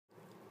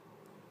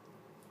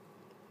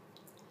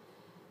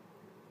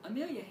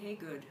Amelia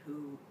Haygood,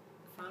 who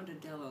founded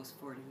Delos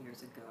 40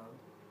 years ago,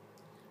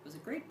 was a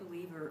great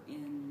believer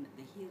in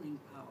the healing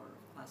power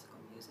of classical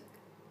music.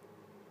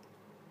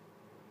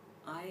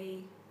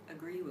 I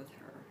agree with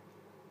her.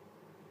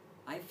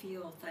 I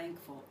feel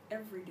thankful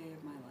every day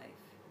of my life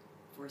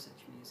for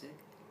such music.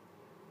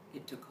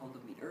 It took hold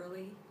of me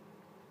early.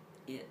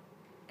 It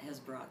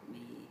has brought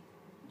me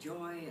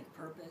joy and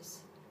purpose.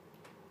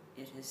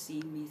 It has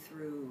seen me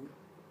through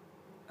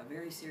a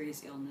very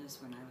serious illness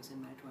when I was in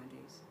my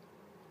 20s.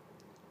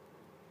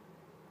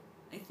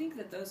 I think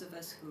that those of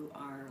us who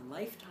are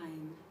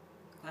lifetime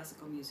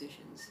classical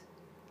musicians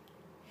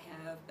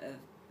have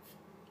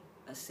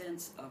a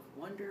sense of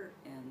wonder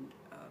and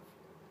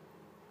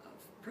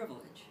of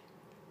privilege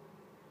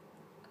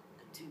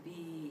to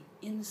be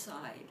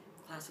inside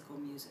classical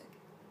music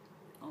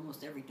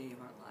almost every day of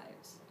our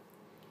lives.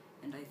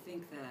 And I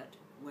think that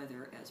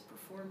whether as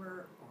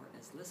performer or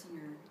as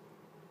listener,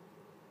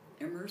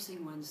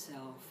 immersing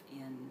oneself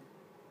in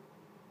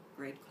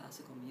great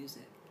classical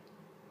music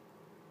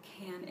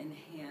can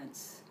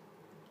enhance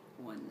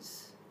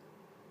one's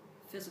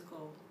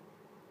physical,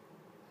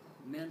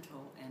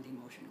 mental, and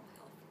emotional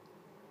health.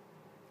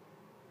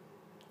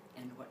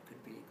 And what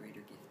could be a greater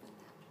gift than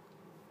that?